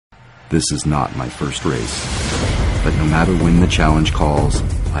This is not my first race, but no matter when the challenge calls,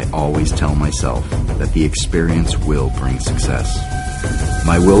 I always tell myself that the experience will bring success.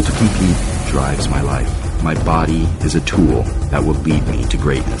 My will to compete drives my life. My body is a tool that will lead me to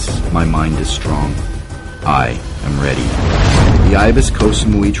greatness. My mind is strong. I am ready. The IBis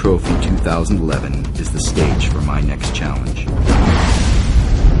Samui Trophy 2011 is the stage for my next challenge.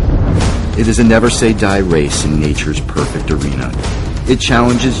 It is a never-say-die race in nature's perfect arena. It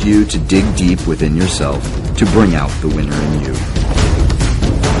challenges you to dig deep within yourself to bring out the winner in you.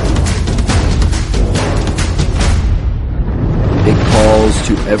 It calls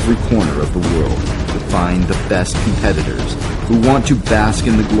to every corner of the world to find the best competitors who want to bask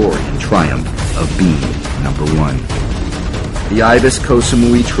in the glory and triumph of being number one. The IBis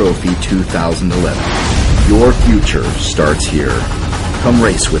Samui Trophy 2011. Your future starts here. Come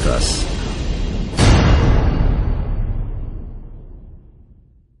race with us.